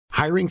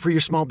Hiring for your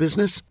small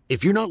business?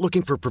 If you're not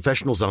looking for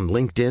professionals on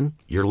LinkedIn,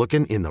 you're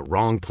looking in the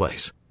wrong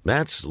place.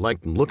 That's like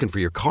looking for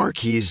your car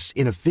keys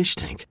in a fish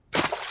tank.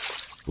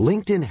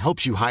 LinkedIn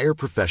helps you hire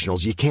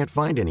professionals you can't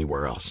find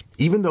anywhere else,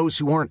 even those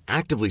who aren't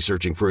actively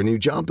searching for a new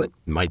job but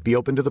might be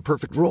open to the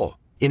perfect role.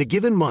 In a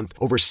given month,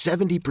 over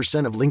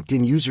 70% of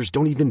LinkedIn users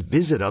don't even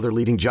visit other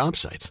leading job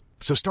sites.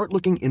 So start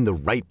looking in the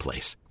right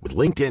place. With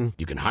LinkedIn,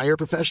 you can hire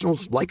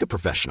professionals like a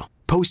professional.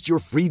 Post your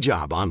free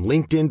job on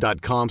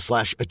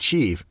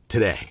linkedin.com/achieve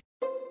today.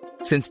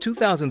 Since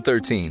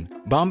 2013,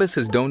 Bombas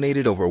has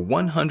donated over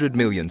 100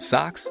 million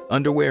socks,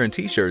 underwear, and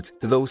T-shirts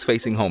to those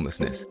facing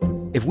homelessness.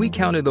 If we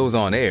counted those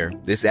on air,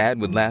 this ad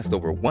would last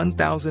over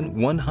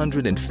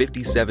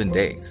 1,157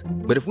 days.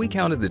 But if we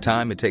counted the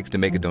time it takes to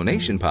make a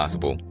donation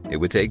possible, it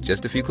would take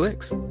just a few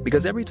clicks.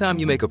 Because every time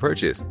you make a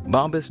purchase,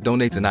 Bombas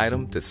donates an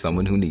item to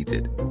someone who needs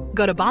it.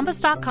 Go to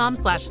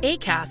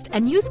bombas.com/ACAST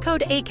and use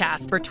code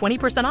ACAST for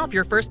 20% off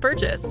your first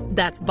purchase.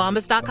 That's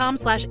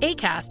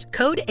bombas.com/ACAST,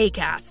 code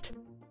ACAST.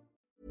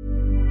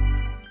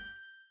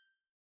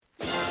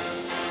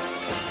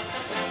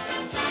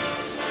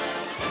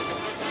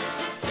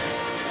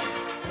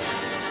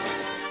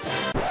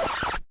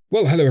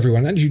 Well, hello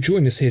everyone, and you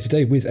join us here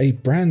today with a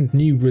brand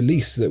new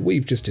release that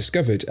we've just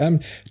discovered.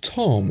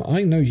 Tom,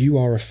 I know you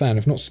are a fan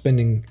of not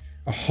spending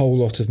a whole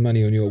lot of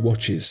money on your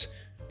watches.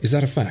 Is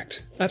that a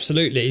fact?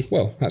 Absolutely.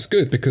 Well, that's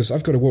good, because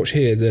I've got a watch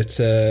here that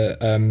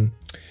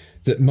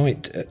that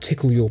might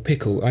tickle your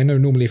pickle. I know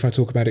normally if I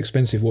talk about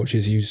expensive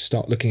watches, you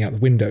start looking out the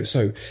window,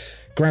 so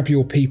grab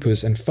your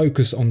peepers and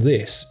focus on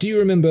this. Do you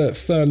remember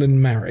Furlan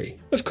Marri?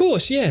 Of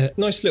course, yeah.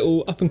 Nice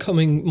little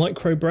up-and-coming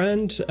micro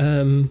brand.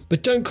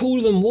 But don't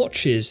call them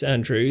watches,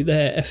 Andrew.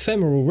 They're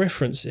ephemeral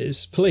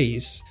references,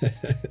 please.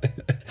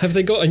 Have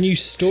they got a new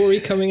story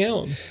coming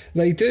out?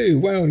 They do.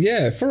 Well,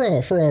 yeah. For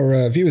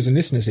our viewers and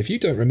listeners, if you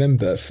don't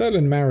remember,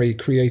 Furlan Marri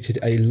created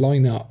a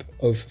lineup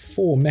of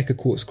 4 mecha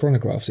quartz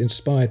chronographs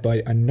inspired by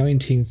a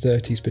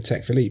 1930s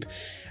Patek Philippe.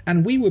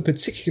 And we were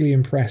particularly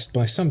impressed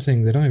by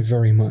something that I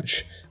very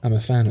much am a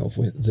fan of,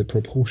 with the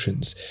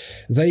proportions.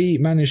 They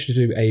managed to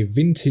do a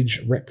vintage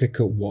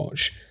replica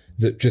watch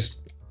that just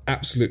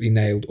absolutely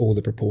nailed all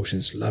the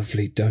proportions.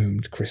 Lovely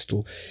domed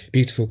crystal,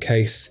 beautiful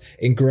case,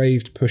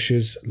 engraved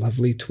pushers,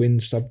 lovely twin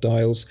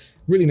subdials,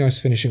 really nice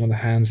finishing on the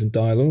hands and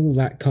dial, all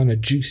that kind of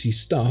juicy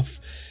stuff.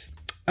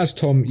 As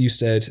Tom, you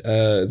said,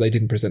 they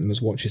didn't present them as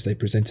watches, they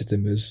presented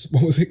them as,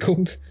 what was it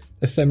called?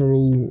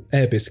 Ephemeral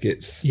air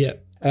biscuits. Yeah.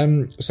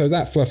 So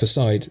that fluff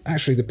aside,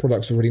 actually the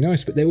products were really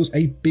nice, but there was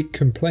a big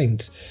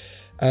complaint.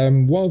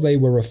 While they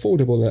were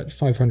affordable at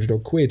 500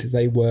 odd quid,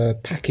 they were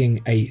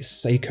packing a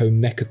Seiko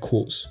Mecha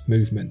Quartz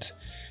movement.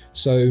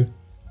 So,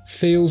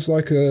 feels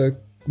like a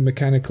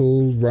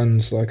mechanical,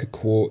 runs like a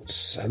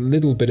quartz, a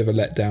little bit of a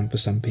letdown for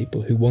some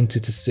people who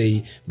wanted to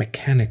see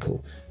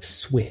mechanical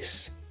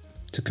Swiss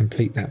to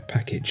complete that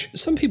package.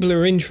 Some people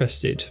are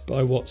interested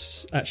by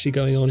what's actually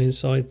going on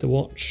inside the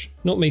watch.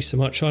 Not me so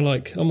much. I'm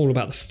all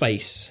about the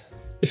face.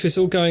 If it's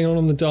all going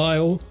on the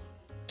dial,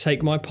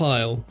 take my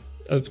pile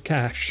of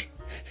cash.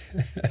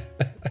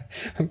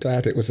 I'm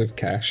glad it was of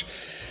cash.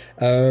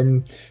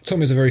 Tom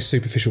is a very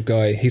superficial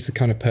guy. He's the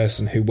kind of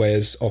person who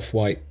wears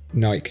off-white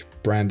Nike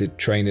branded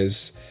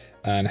trainers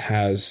and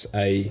has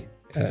a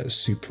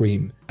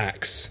Supreme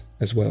axe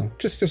as well.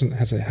 Just doesn't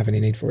have any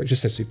need for it.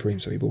 Just says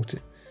Supreme, so he bought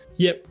it.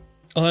 Yep.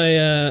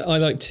 I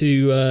like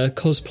to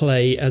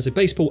cosplay as a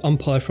baseball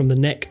umpire from the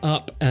neck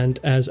up and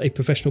as a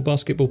professional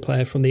basketball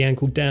player from the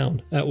ankle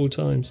down at all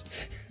times.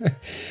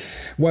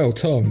 Well,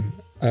 Tom,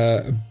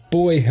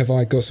 boy, have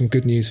I got some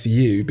good news for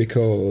you,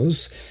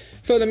 because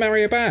Furlan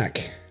Marri are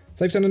back.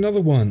 They've done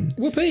another one.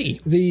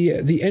 Whoopee!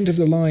 The end of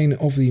the line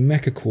of the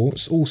Mecha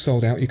Quartz, all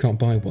sold out, you can't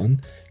buy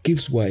one,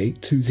 gives way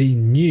to the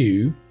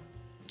new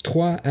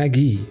Trois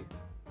Aiguilles. You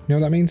know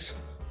what that means?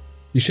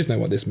 You should know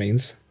what this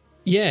means.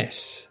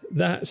 Yes,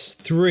 that's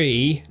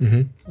 3.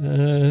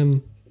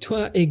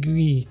 Trois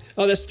aiguilles.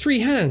 Oh, that's 3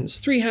 hands.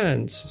 3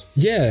 hands.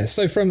 Yeah,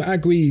 so from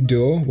Aiguille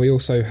d'Or, we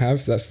also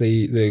have, that's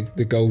the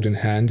golden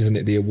hand, isn't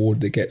it? The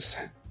award that gets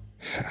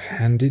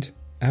handed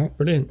out.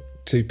 Brilliant.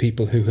 To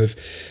people who have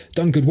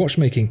done good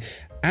watchmaking.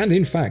 And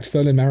in fact,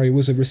 Furlan Marri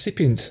was a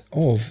recipient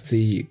of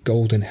the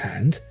golden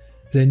hand.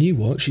 Their new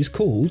watch is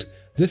called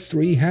the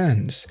 3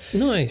 Hands.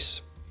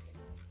 Nice.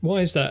 Why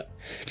is that?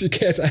 Do you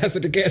care to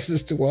hazard a guess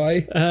as to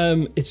why?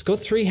 It's got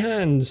 3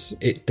 hands.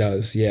 It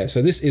does, yeah.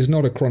 So this is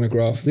not a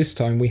chronograph. This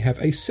time we have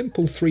a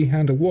simple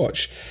 3-hander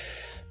watch.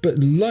 But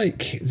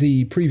like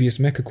the previous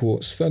Mecha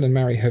Quartz, Furlan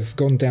Marri have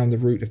gone down the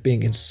route of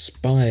being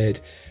inspired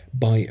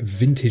by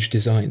vintage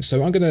design.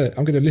 So I'm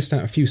gonna list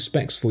out a few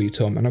specs for you,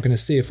 Tom, and I'm gonna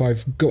see if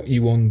I've got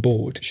you on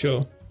board.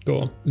 Sure,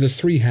 go on. The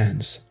 3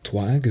 Hands,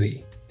 Trois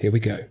Aiguilles. Here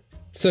we go.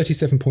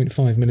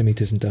 37.5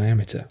 millimetres in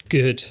diameter.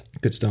 Good.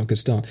 Good start.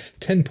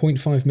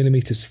 10.5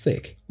 millimetres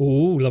thick.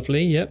 Ooh,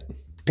 lovely, yep.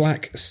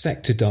 Black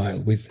sector dial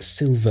with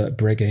silver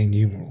Breguet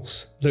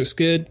numerals. Looks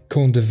good.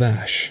 Corne de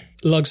vache.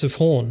 Lugs of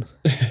horn.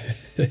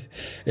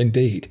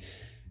 Indeed.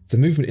 The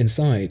movement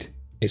inside,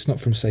 it's not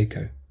from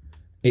Seiko.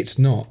 It's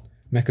not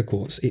Mecha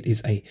Quartz. It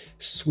is a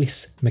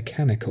Swiss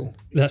mechanical.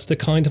 That's the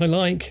kind I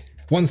like.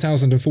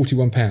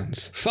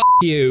 £1,041. F***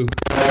 you.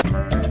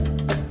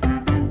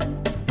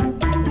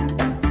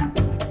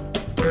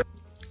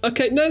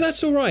 Okay, no,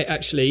 that's all right,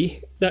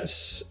 actually.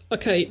 That's...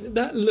 Okay,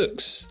 that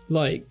looks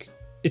like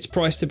it's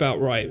priced about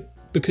right,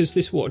 because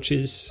this watch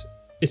is...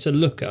 It's a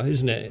looker,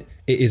 isn't it?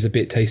 It is a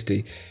bit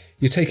tasty.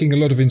 You're taking a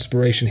lot of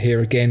inspiration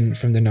here again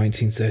from the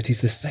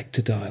 1930s. The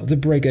sector dial, the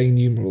Breguet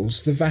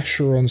numerals, the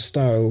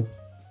Vacheron-style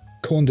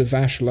Corne de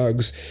Vache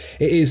lugs.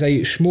 It is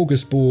a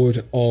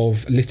smorgasbord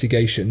of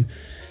litigation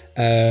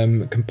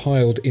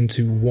compiled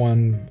into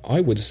one, I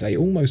would say,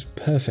 almost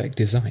perfect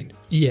design.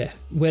 Yeah,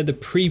 where the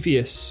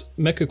previous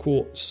Mecha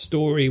Quartz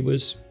story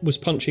was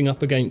punching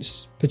up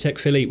against Patek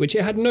Philippe, which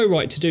it had no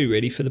right to do,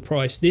 really, for the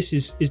price. This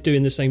is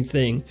doing the same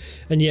thing.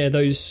 And yeah,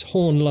 those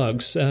horn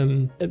lugs,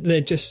 they're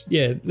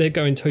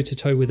going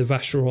toe-to-toe with the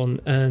Vacheron,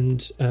 and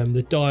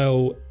the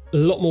dial, a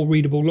lot more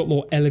readable, a lot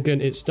more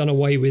elegant. It's done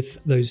away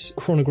with those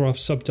chronograph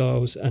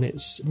subdials, and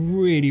it's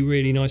really,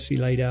 really nicely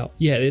laid out.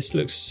 Yeah, this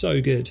looks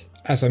so good.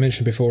 As I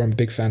mentioned before, I'm a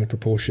big fan of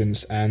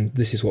proportions, and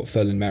this is what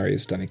Furlan Marri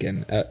has done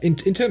again. In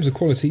terms of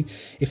quality,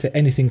 if they're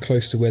anything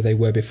close to where they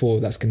were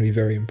before, that's going to be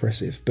very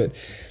impressive. But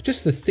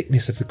just the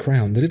thickness of the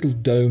crown, the little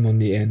dome on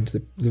the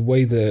end, the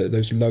way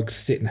those lugs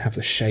sit and have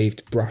the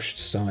shaved, brushed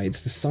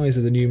sides, the size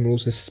of the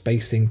numerals, the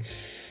spacing.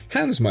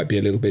 Hands might be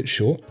a little bit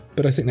short,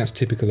 but I think that's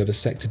typical of a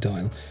sector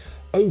dial.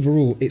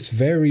 Overall, it's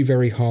very,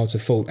 very hard to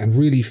fault and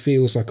really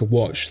feels like a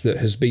watch that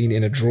has been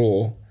in a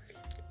drawer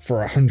for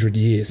 100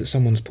 years, that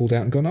someone's pulled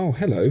out and gone, oh,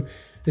 hello,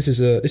 this is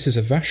a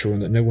Vacheron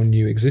that no one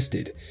knew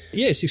existed.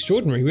 Yeah, it's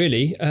extraordinary,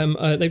 really.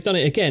 They've done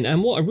it again,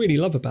 and what I really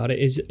love about it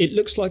is it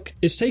looks like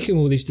it's taking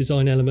all these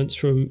design elements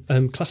from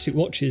classic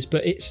watches,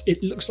 but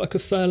it looks like a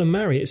Furlan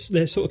Marri.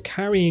 They're sort of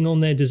carrying on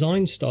their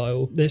design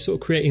style. They're sort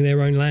of creating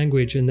their own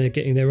language, and they're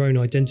getting their own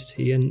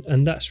identity,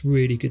 and that's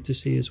really good to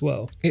see as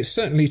well. It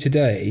certainly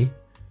today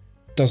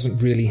doesn't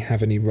really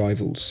have any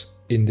rivals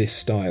in this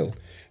style,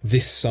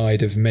 this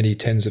side of many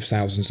tens of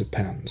thousands of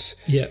pounds.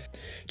 Yeah.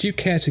 Do you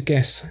care to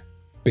guess,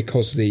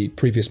 because the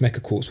previous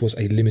Mecha Quartz was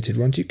a limited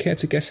run, do you care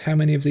to guess how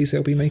many of these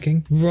they'll be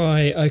making?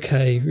 Right,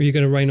 okay. You're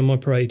going to rain on my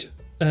parade.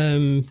 I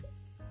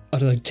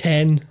don't know,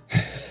 10?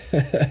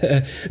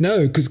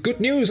 No, because good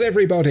news,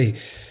 everybody.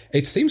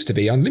 It seems to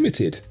be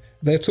unlimited.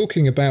 They're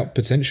talking about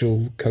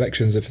potential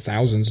collections of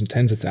thousands and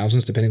tens of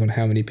thousands, depending on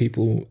how many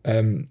people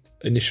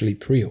initially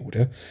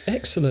pre-order.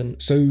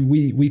 Excellent. So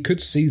we could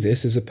see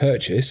this as a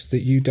purchase that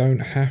you don't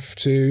have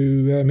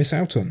to miss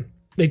out on.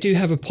 They do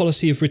have a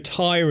policy of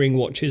retiring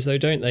watches, though,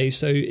 don't they?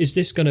 So is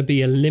this going to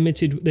be a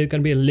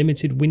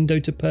limited window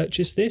to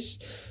purchase this?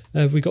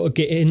 Have we got to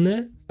get in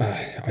there?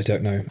 I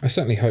don't know. I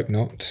certainly hope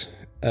not.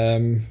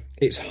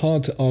 It's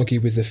hard to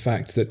argue with the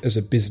fact that as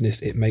a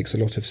business it makes a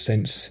lot of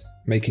sense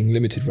making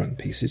limited run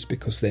pieces,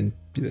 because then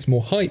there's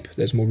more hype,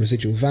 there's more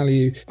residual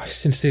value. I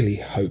sincerely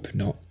hope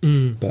not,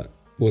 but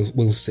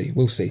we'll see.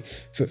 We'll see.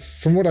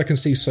 From what I can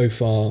see so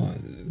far,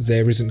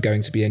 there isn't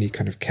going to be any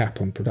kind of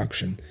cap on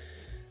production,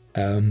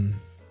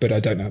 but I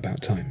don't know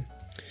about time.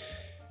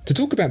 To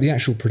talk about the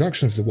actual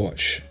production of the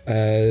watch,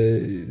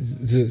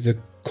 the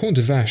Corne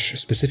de Vache,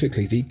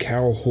 specifically the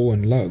cow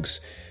horn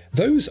lugs,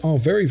 those are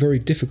very, very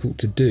difficult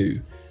to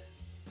do.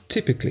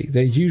 Typically,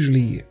 they're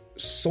usually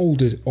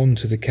soldered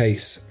onto the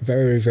case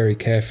very, very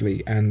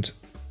carefully and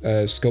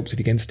sculpted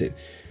against it.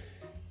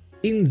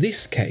 In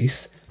this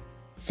case,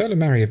 Furlan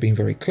Marri have been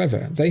very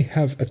clever. They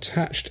have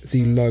attached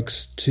the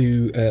lugs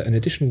to an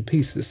additional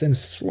piece that's then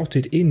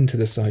slotted into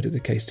the side of the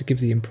case to give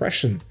the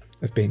impression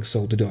of being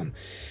soldered on.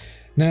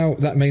 Now,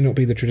 that may not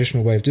be the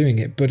traditional way of doing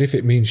it, but if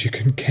it means you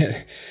can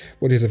get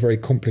what is a very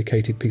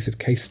complicated piece of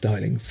case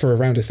styling for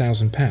around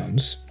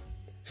 £1,000,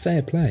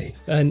 fair play.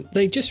 And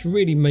they just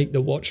really make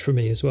the watch for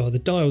me as well. The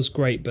dial's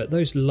great, but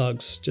those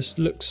lugs just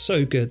look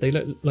so good. They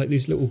look like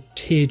these little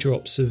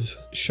teardrops of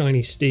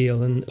shiny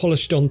steel, and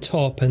polished on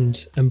top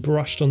and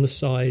brushed on the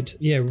side.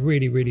 Yeah,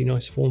 really, really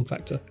nice form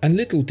factor. And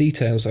little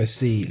details I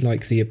see,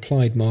 like the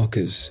applied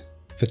markers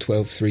for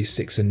 12, 3,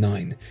 6 and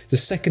 9. The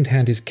second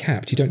hand is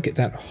capped. You don't get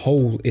that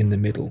hole in the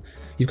middle.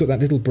 You've got that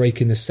little break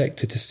in the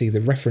sector to see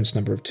the reference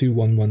number of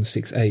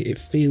 2116A. It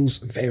feels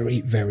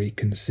very, very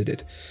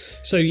considered.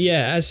 So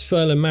yeah, as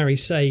Furlan Marri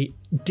say,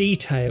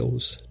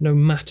 details no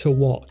matter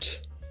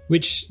what,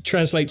 which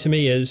translate to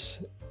me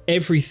as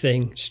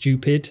everything,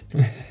 stupid.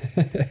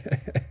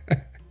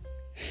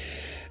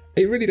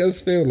 It really does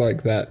feel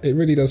like that. It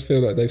really does feel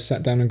like they've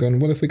sat down and gone,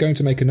 well, if we're going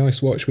to make a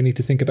nice watch, we need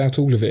to think about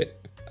all of it.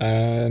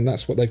 And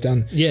that's what they've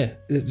done. Yeah.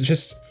 It's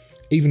just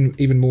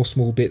even more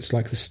small bits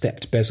like the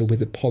stepped bezel with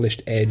the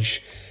polished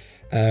edge,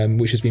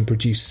 which has been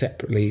produced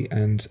separately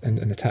and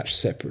attached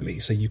separately,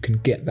 so you can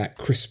get that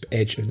crisp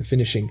edge in the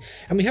finishing.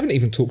 And we haven't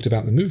even talked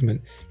about the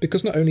movement,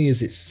 because not only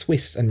is it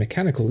Swiss and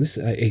mechanical, this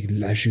is a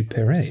La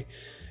Joux-Perret.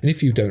 And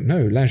if you don't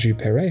know, La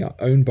Joux-Perret are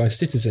owned by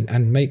Citizen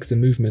and make the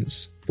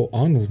movements for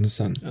Arnold &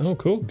 Son. Oh,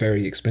 cool.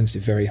 Very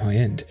expensive, very high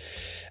end.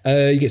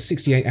 You get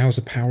 68 hours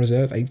of power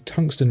reserve, a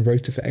tungsten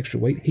rotor for extra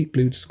weight, heat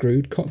blued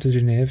screwed, Cote de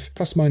Genève,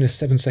 plus minus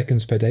 7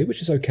 seconds per day,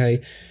 which is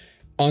okay.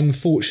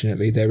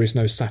 Unfortunately, there is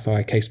no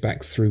sapphire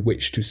caseback through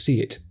which to see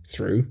it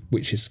through,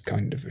 which is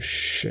kind of a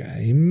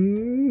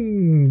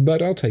shame,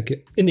 but I'll take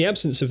it. In the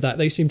absence of that,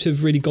 they seem to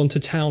have really gone to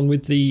town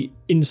with the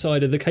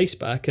inside of the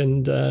caseback,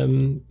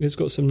 and it's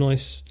got some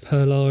nice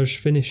perlage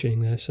finishing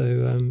there,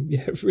 so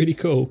yeah, really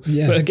cool.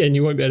 Yeah. But again,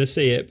 you won't be able to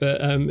see it,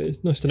 but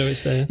it's nice to know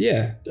it's there.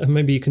 Yeah. And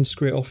maybe you can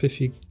screw it off if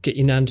you get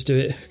your nan to do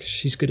it, 'cause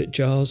she's good at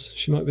jars.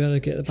 She might be able to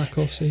get the back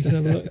off so you can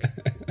have a look.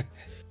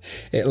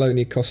 It'll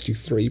only cost you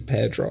 3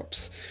 pear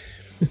drops.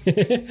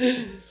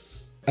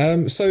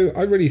 So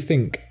I really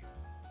think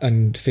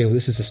and feel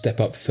this is a step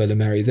up for Furlan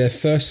Marri. Their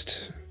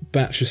first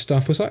batch of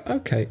stuff was like,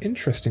 okay,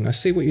 interesting, I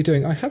see what you're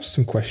doing, I have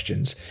some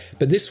questions,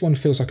 but this one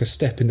feels like a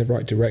step in the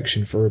right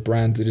direction for a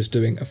brand that is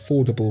doing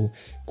affordable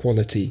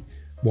quality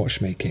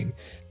watchmaking.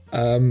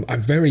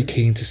 I'm very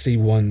keen to see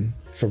one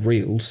for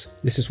reals.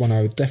 This is one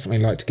I would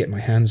definitely like to get my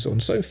hands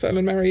on, so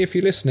Furlan Marri, if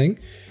you're listening,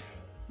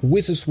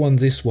 whiz us one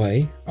this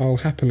way. I'll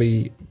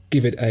happily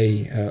give it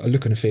a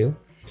look and a feel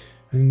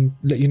and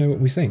let you know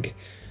what we think.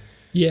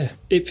 Yeah,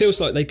 it feels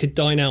like they could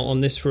dine out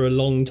on this for a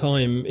long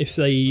time if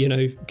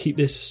they, keep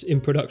this in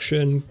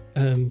production,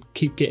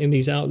 keep getting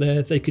these out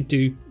there. They could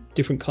do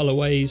different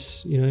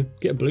colourways,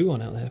 get a blue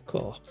one out there.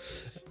 God,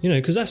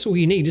 because that's all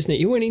you need, isn't it?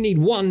 You only need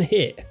one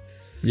hit.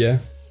 Yeah.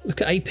 Look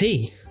at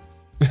AP.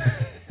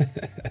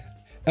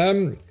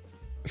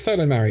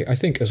 Furlan Marri, I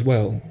think as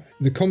well,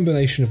 the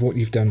combination of what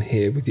you've done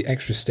here with the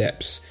extra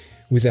steps,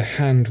 with a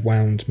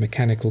hand-wound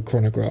mechanical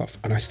chronograph,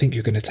 and I think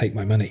you're going to take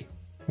my money.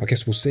 I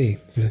guess we'll see.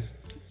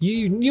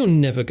 You're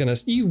never going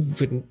to... You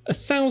wouldn't...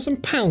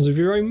 £1,000 of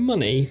your own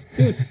money?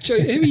 Who are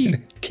you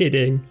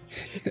kidding?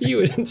 You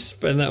wouldn't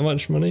spend that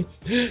much money.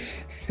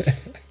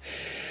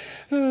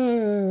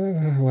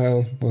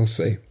 Well, we'll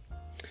see.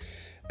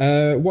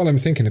 While I'm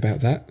thinking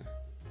about that,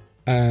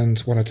 and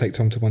while I take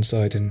Tom to one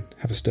side and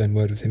have a stern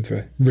word with him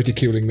for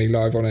ridiculing me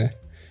live on air,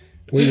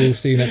 we will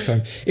see you next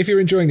time. If you're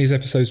enjoying these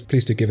episodes,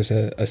 please do give us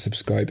a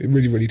subscribe. It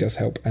really, really does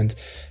help. And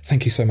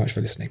thank you so much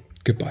for listening.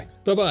 Goodbye.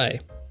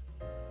 Bye-bye.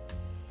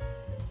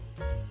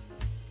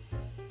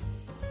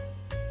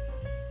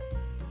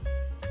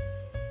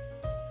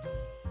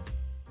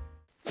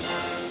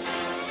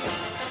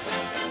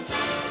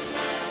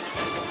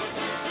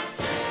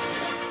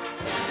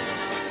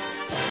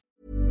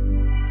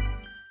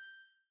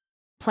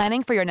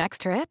 Planning for your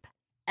next trip?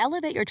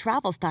 Elevate your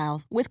travel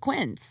style with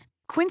Quince.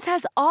 Quince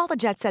has all the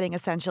jet-setting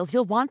essentials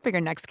you'll want for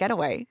your next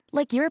getaway,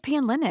 like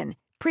European linen,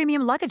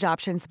 premium luggage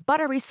options,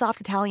 buttery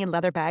soft Italian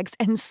leather bags,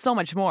 and so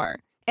much more.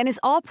 And is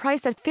all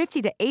priced at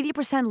 50 to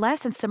 80% less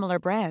than similar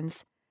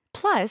brands.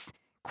 Plus,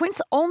 Quince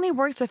only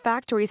works with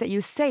factories that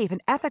use safe and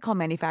ethical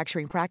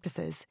manufacturing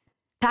practices.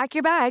 Pack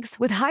your bags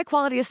with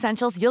high-quality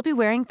essentials you'll be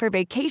wearing for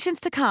vacations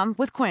to come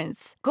with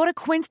Quince. Go to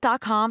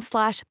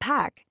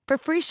quince.com/pack for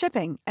free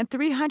shipping and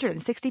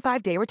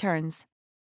 365-day returns.